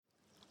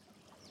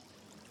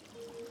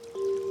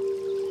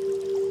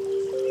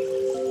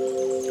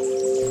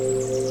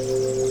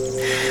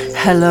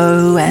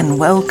Hello and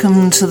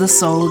welcome to the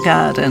Soul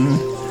Garden.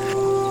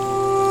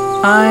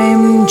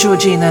 I'm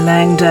Georgina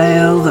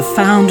Langdale, the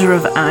founder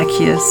of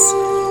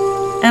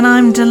Arceus, and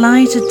I'm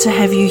delighted to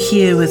have you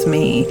here with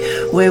me,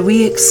 where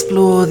we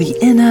explore the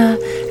inner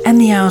and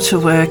the outer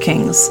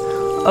workings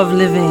of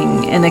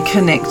living in a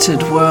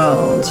connected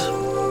world.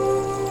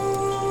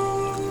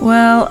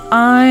 Well,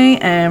 I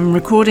am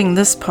recording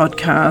this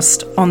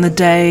podcast on the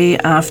day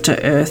after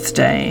Earth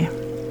Day.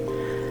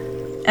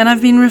 And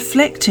I've been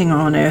reflecting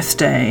on Earth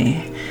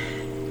Day.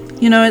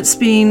 You know, it's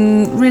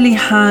been really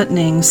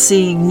heartening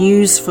seeing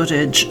news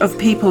footage of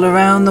people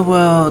around the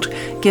world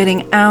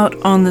getting out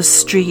on the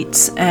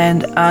streets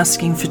and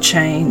asking for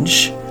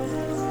change.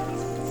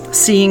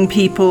 Seeing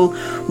people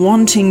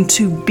wanting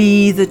to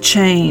be the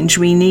change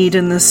we need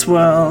in this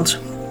world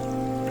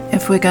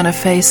if we're going to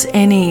face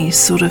any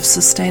sort of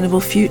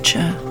sustainable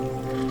future.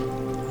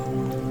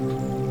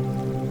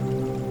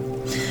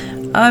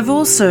 I've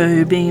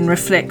also been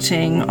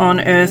reflecting on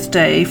Earth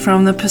Day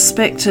from the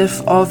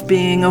perspective of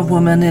being a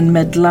woman in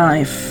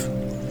midlife.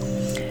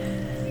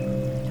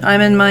 I'm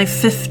in my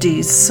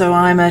 50s, so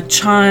I'm a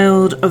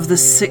child of the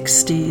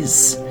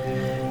 60s,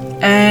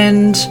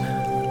 and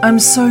I'm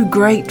so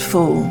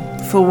grateful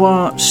for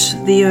what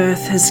the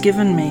earth has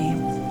given me.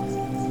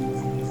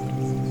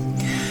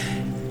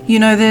 You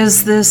know,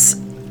 there's this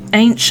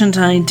ancient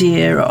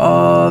idea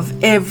of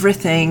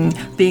everything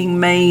being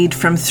made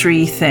from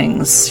three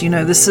things. You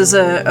know, this is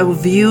a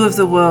view of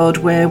the world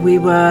where we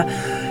were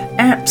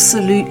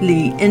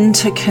absolutely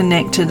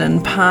interconnected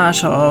and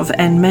part of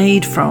and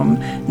made from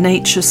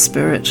nature,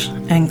 spirit,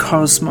 and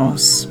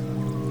cosmos.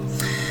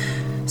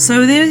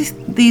 So there's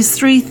these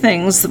three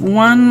things.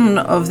 One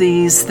of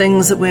these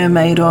things that we're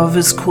made of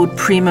is called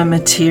prima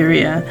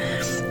materia,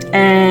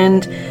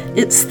 and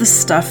it's the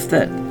stuff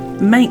that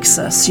makes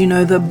us, you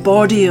know, the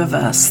body of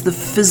us, the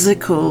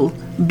physical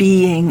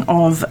being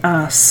of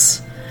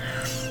us.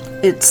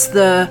 It's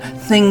the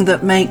thing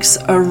that makes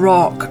a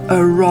rock,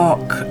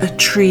 a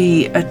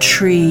tree,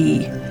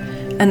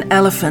 an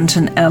elephant,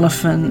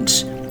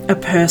 a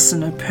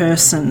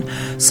person.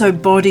 So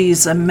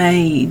bodies are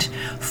made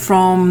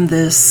from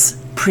this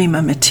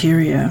prima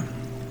materia.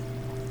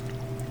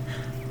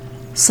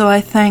 So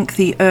I thank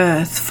the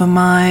earth for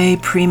my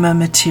prima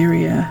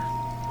materia.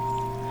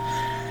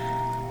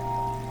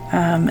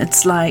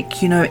 It's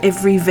like, you know,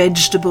 every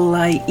vegetable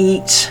I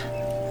eat,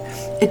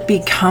 it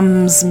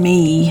becomes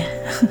me.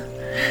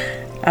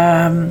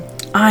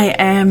 I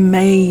am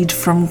made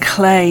from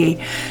clay,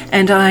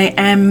 and I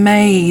am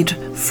made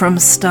from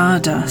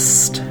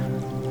stardust.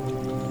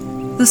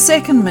 The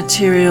second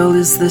material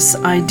is this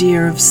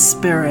idea of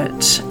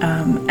spirit,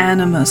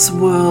 animus,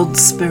 world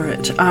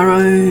spirit, our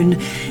own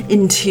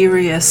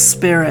interior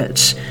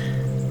spirit.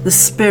 The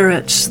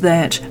spirit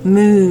that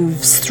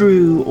moves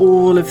through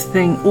all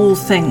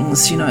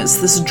things, you know, it's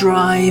this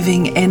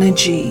driving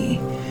energy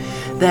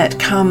that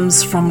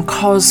comes from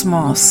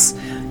cosmos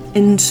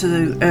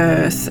into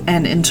earth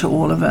and into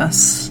all of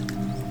us.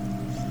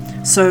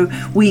 So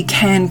we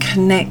can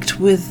connect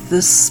with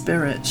the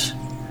spirit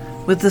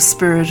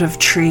of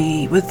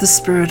tree, with the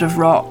spirit of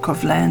rock,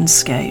 of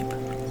landscape.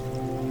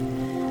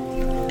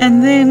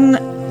 And then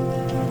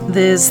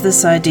there's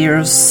this idea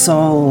of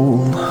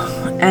soul,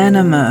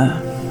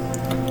 anima,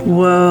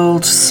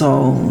 world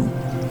soul.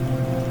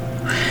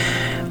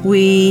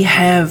 We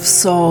have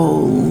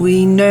soul.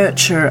 We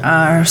nurture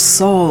our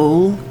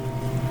soul.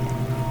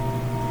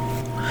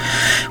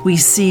 We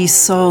see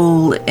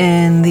soul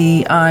in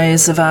the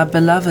eyes of our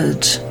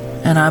beloved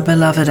and our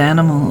beloved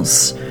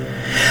animals.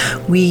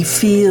 We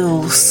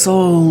feel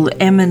soul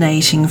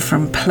emanating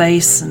from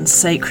place and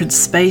sacred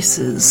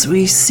spaces.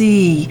 We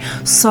see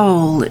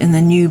soul in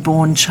the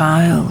newborn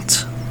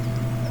child.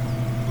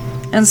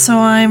 And so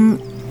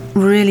I'm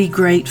really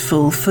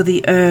grateful for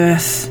the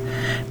earth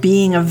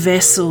being a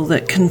vessel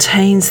that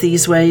contains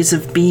these ways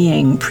of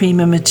being,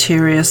 prima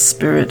materia,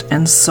 spirit,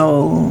 and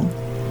soul.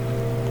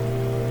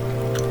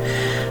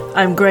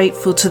 I'm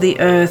grateful to the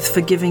earth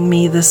for giving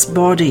me this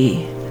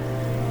body,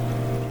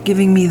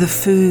 giving me the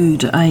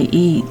food I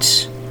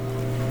eat.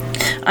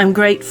 I'm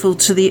grateful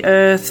to the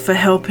earth for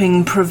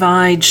helping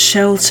provide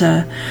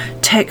shelter,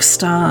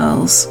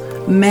 textiles,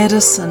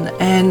 medicine,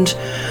 and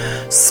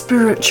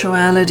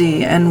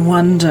spirituality and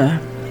wonder.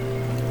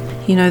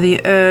 You know,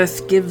 the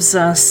earth gives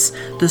us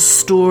the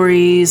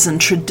stories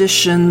and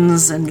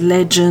traditions and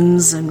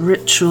legends and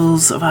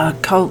rituals of our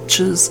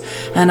cultures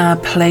and our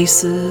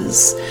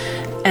places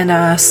and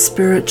our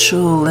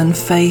spiritual and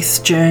faith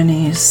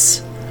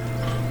journeys.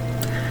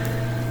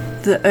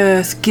 The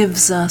earth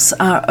gives us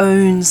our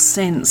own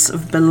sense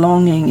of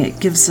belonging.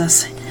 It gives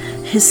us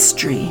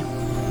history,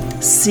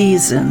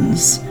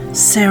 seasons,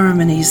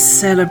 ceremonies,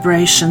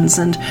 celebrations,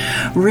 and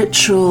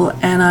ritual,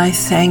 and I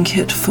thank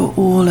it for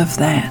all of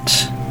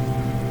that.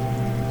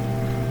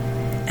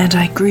 And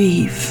I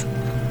grieve.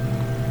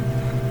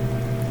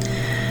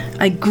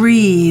 I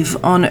grieve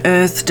on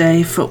Earth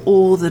Day for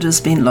all that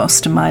has been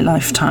lost in my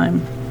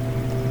lifetime.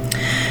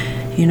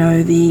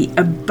 the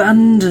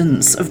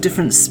abundance of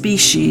different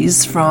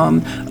species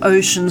from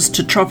oceans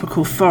to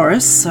tropical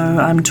forests. So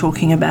I'm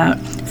talking about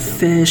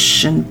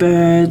fish and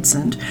birds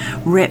and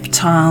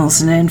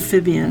reptiles and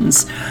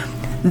amphibians.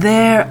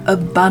 Their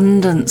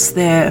abundance,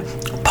 their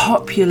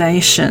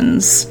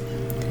populations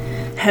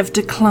have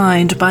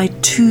declined by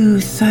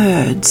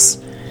 2/3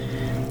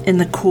 in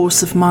the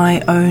course of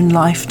my own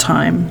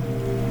lifetime.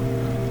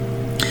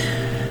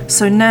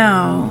 So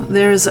now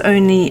there is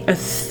only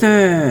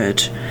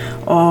 1/3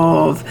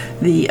 of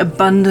the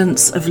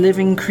abundance of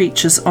living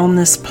creatures on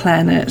this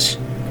planet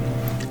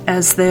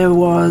as there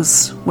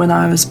was when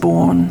I was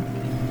born.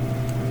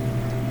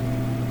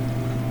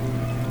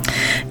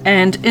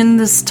 And in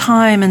this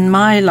time in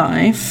my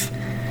life,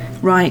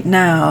 right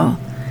now,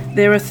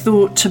 there are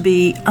thought to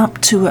be up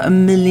to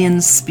 1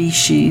 million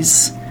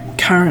species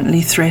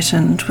currently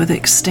threatened with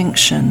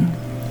extinction.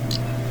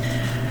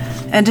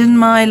 And in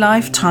my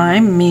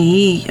lifetime,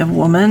 me, a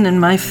woman in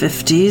my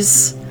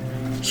 50s,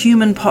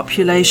 human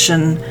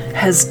population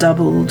has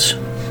doubled.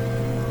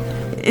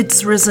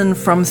 It's risen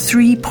from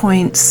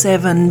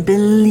 3.7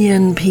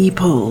 billion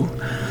people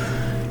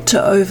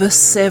to over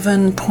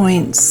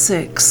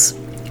 7.6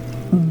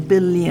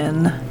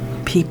 billion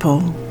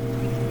people.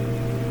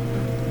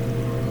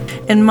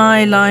 In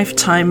my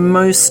lifetime,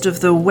 most of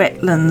the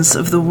wetlands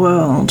of the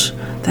world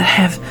that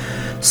have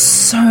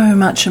so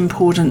much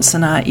importance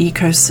in our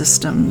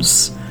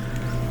ecosystems,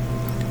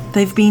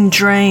 they've been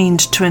drained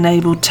to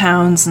enable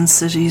towns and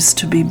cities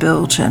to be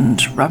built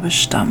and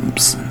rubbish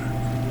dumps and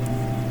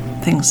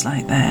things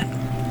like that.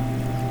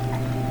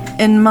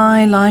 In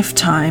my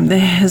lifetime, there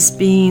has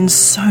been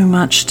so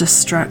much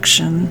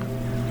destruction,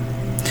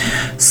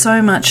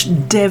 so much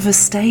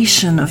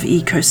devastation of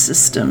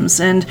ecosystems,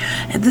 and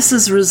this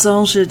has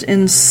resulted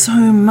in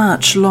so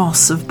much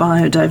loss of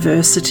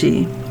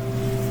biodiversity.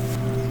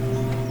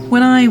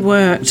 When I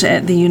worked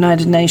at the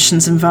United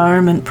Nations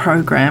Environment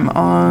Programme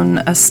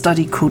on a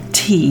study called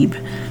TEEB,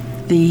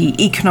 the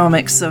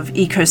Economics of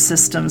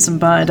Ecosystems and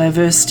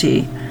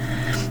Biodiversity,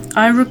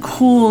 I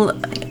recall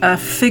a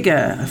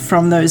figure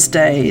from those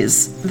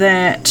days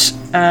that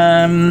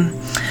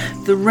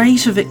the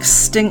rate of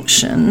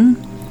extinction,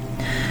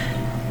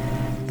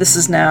 this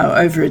is now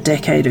over a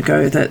decade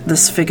ago that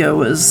this figure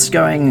was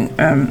going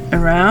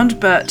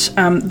around, but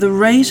the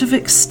rate of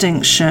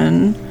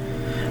extinction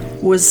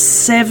was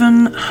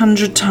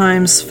 700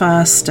 times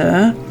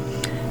faster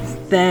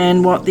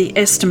than what the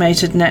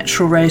estimated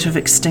natural rate of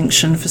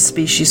extinction for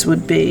species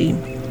would be.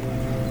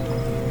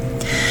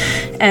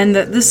 And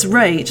that this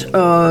rate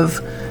of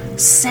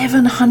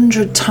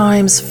 700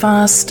 times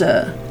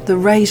faster, the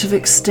rate of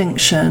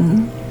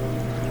extinction,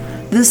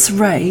 this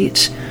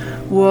rate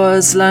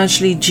was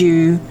largely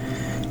due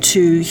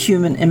to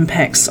human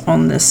impacts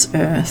on this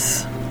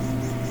earth.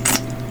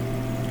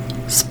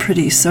 It's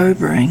pretty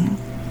sobering.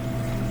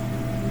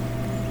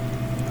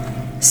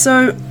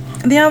 So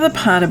the other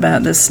part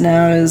about this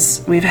now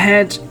is we've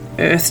had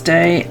Earth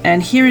Day,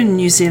 and here in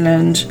New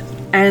Zealand,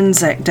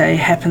 Anzac Day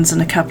happens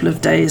in a couple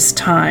of days'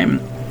 time.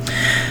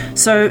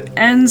 So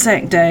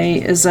Anzac Day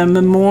is a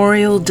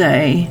memorial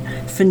day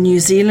for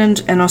New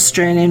Zealand and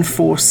Australian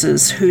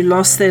forces who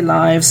lost their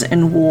lives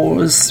in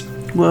wars,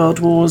 world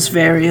wars,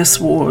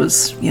 various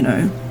wars,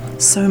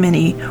 so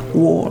many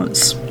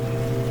wars.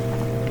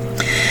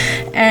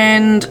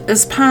 And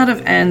as part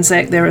of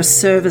Anzac, there are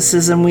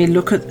services, and we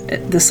look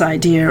at this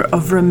idea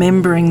of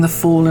remembering the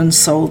fallen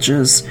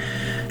soldiers.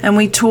 And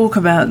we talk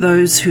about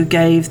those who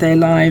gave their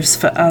lives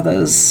for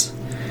others.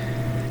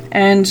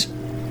 And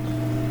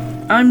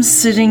I'm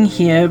sitting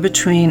here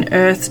between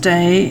Earth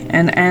Day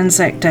and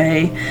Anzac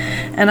Day,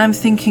 and I'm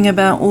thinking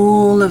about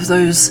all of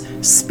those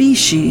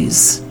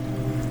species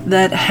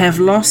that have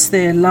lost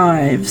their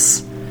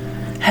lives,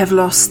 have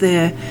lost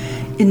their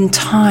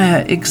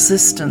entire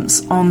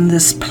existence on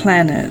this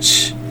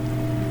planet.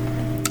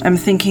 I'm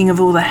thinking of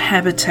all the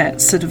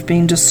habitats that have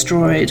been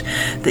destroyed,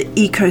 the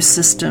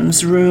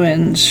ecosystems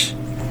ruined.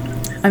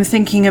 I'm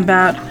thinking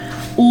about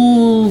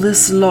all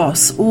this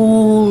loss,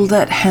 all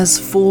that has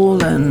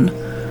fallen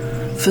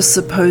for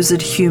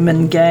supposed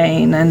human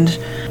gain, and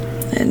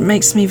it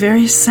makes me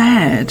very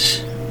sad.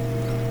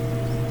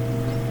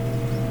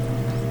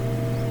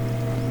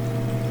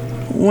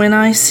 When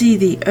I see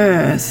the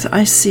earth,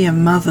 I see a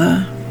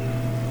mother.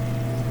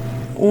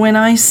 When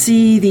I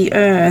see the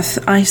earth,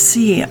 I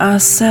see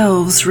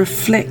ourselves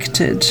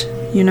reflected.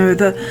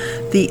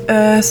 The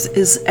earth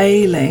is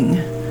ailing,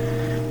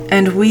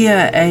 and we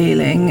are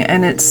ailing,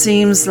 and it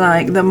seems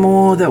like the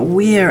more that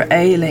we're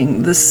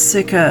ailing, the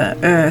sicker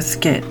earth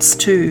gets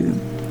too.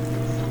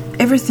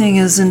 Everything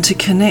is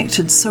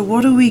interconnected, so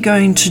what are we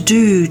going to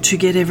do to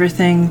get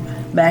everything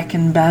back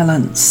in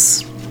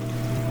balance?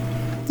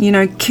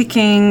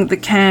 Kicking the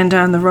can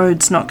down the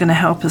road's not going to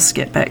help us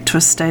get back to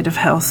a state of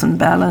health and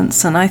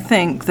balance. And I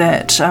think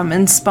that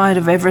in spite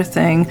of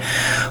everything,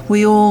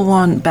 we all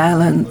want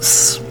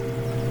balance.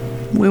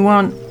 We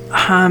want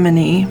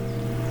harmony.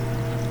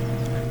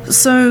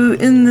 So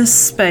in this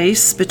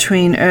space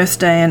between Earth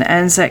Day and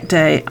Anzac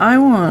Day, I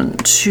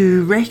want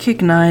to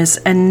recognize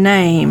and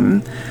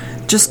name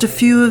just a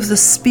few of the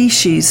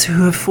species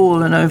who have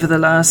fallen over the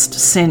last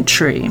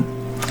century.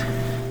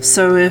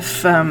 So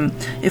if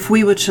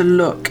we were to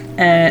look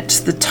at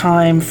the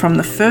time from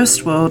the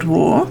First World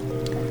War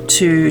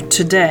to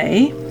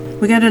today,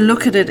 we're going to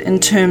look at it in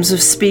terms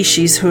of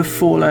species who have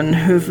fallen,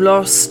 who've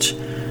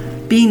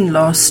been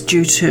lost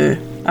due to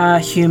our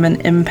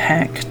human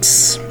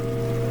impacts.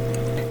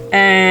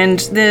 And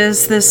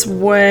there's this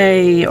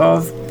way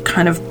of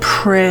kind of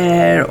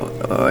prayer,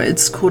 or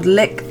it's called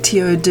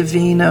Lectio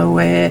Divina,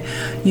 where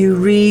you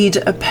read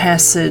a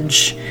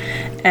passage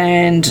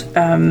and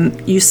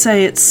you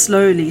say it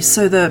slowly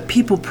so the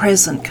people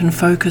present can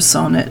focus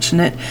on it,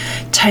 and it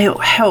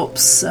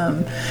helps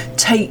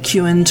take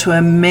you into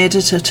a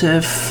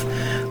meditative,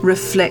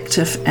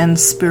 reflective and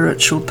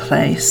spiritual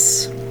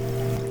place.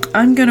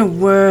 I'm going to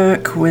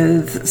work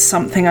with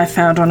something I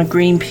found on a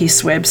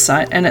Greenpeace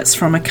website, and it's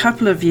from a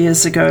couple of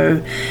years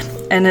ago,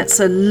 and it's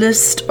a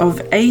list of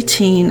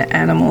 18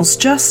 animals,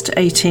 just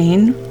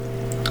 18,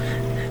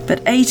 but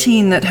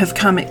 18 that have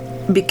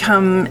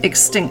become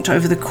extinct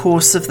over the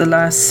course of the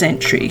last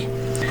century.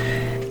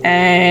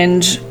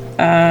 And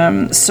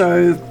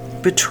so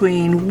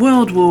between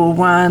World War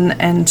I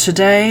and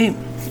today,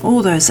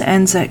 all those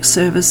Anzac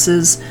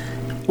services,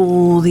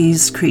 all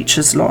these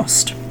creatures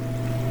lost.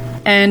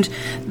 And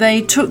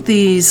they took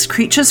these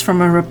creatures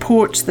from a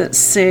report that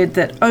said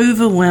that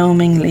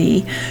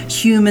overwhelmingly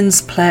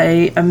humans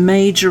play a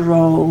major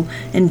role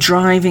in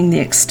driving the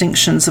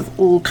extinctions of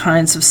all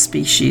kinds of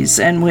species.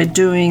 And we're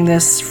doing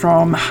this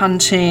from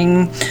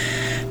hunting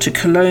to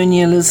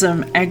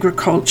colonialism,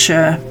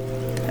 agriculture,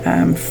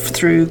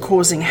 through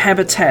causing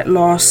habitat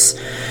loss,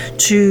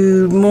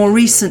 to more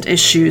recent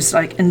issues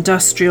like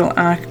industrial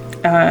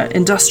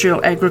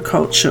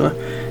agriculture,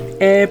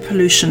 air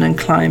pollution and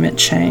climate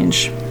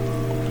change.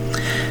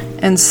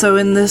 And so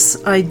in this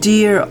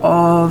idea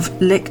of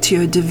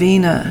Lectio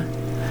Divina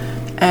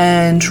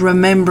and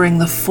remembering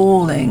the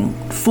fallen,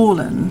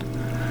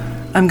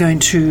 I'm going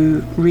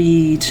to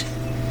read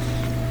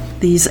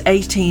these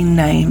 18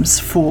 names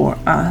for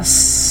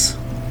us.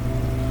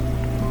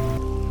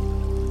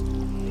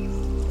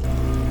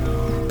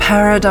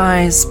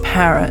 Paradise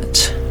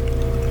Parrot,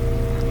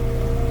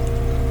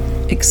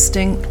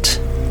 extinct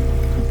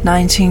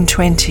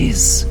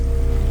 1920s.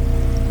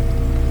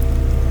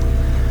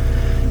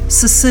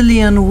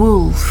 Sicilian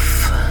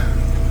wolf,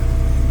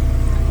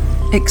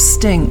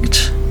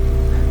 extinct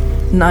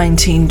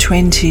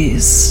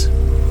 1920s.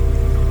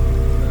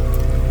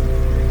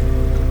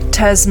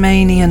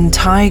 Tasmanian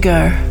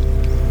tiger,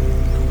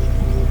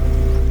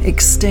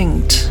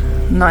 extinct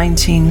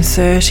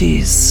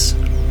 1930s.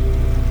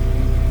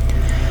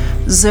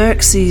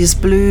 Xerxes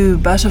blue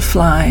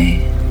butterfly,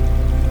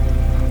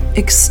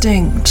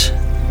 extinct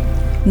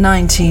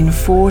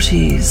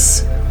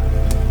 1940s.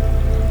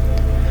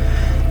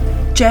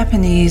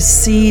 Japanese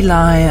sea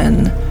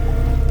lion,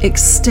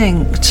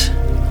 extinct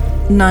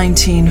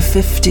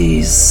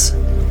 1950s.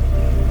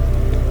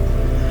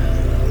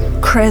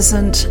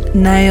 Crescent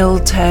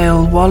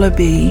nail-tail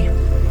wallaby,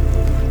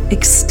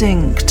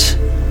 extinct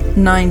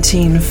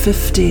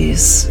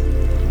 1950s.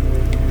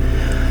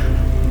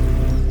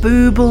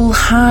 Booble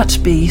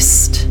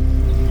hartebeest,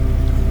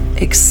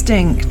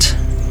 extinct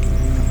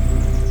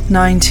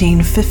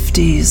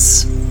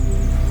 1950s.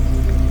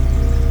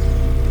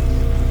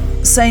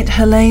 St.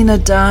 Helena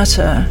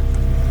darter,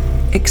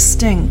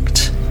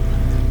 extinct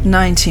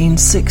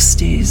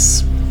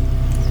 1960s.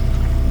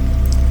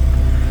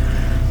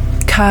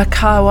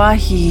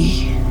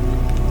 Kakawahi,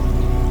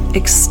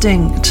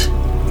 extinct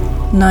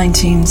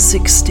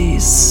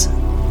 1960s.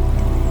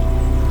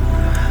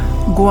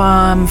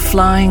 Guam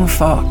flying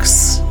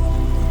fox,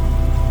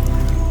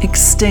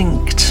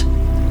 extinct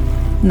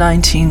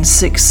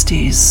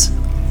 1960s.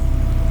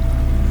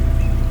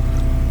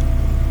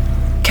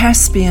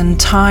 Caspian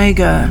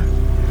tiger,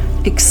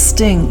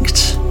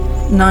 extinct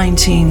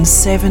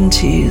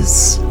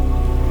 1970s.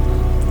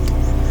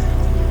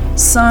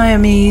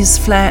 Siamese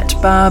flat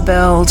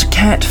barbelled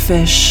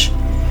catfish,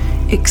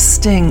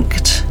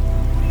 extinct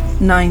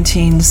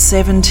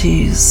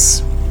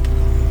 1970s.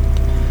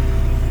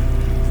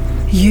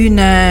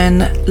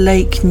 Yunnan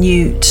lake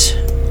newt,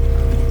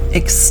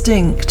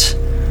 extinct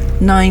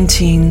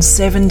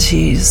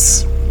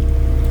 1970s.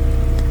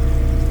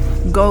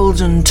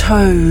 Golden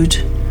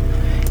toad,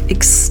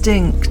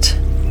 extinct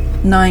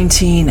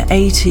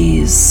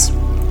 1980s.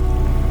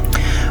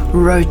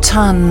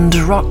 Rotund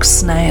rock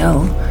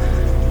snail,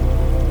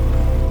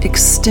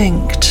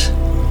 extinct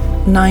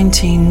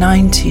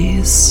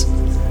 1990s.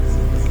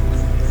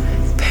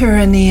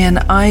 Pyrenean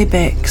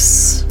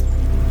ibex,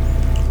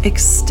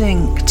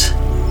 extinct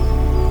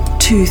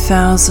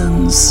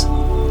 2000s.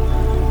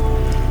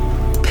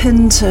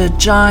 Pinta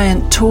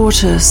giant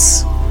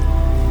tortoise,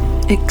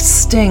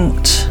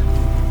 extinct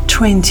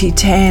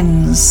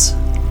 2010s.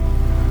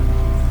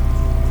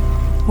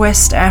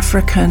 West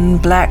African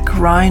black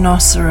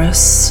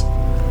rhinoceros,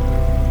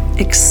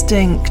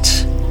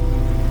 extinct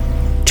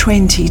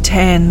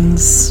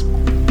 2010s.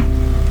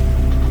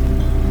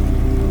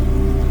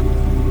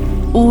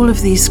 All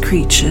of these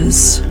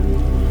creatures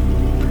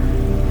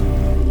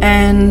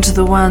and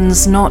the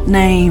ones not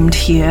named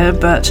here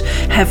but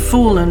have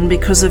fallen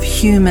because of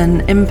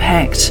human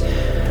impact.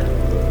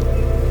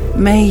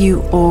 May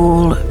you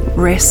all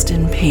rest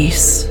in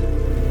peace.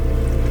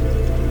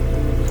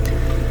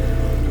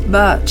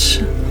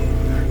 But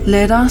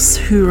let us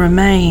who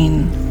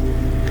remain,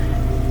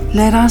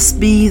 let us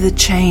be the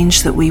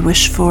change that we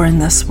wish for in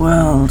this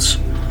world.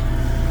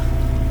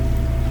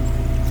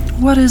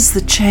 What is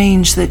the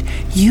change that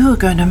you are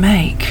going to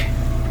make?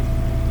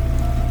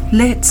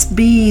 Let's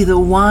be the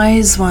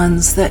wise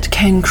ones that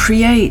can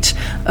create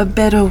a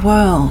better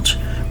world,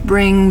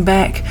 bring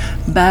back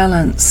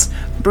balance,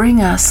 bring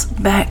us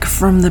back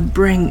from the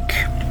brink.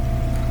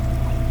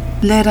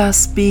 Let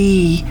us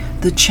be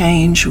the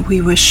change we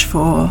wish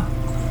for.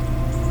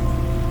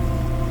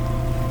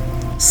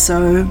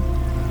 So,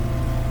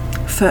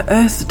 for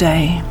Earth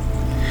Day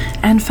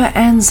and for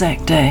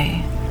Anzac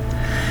Day,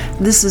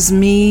 this is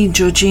me,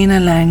 Georgina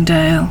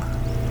Langdale.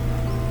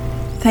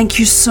 Thank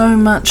you so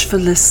much for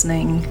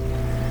listening,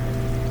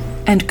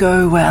 and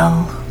go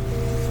well.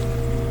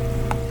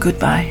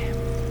 Goodbye.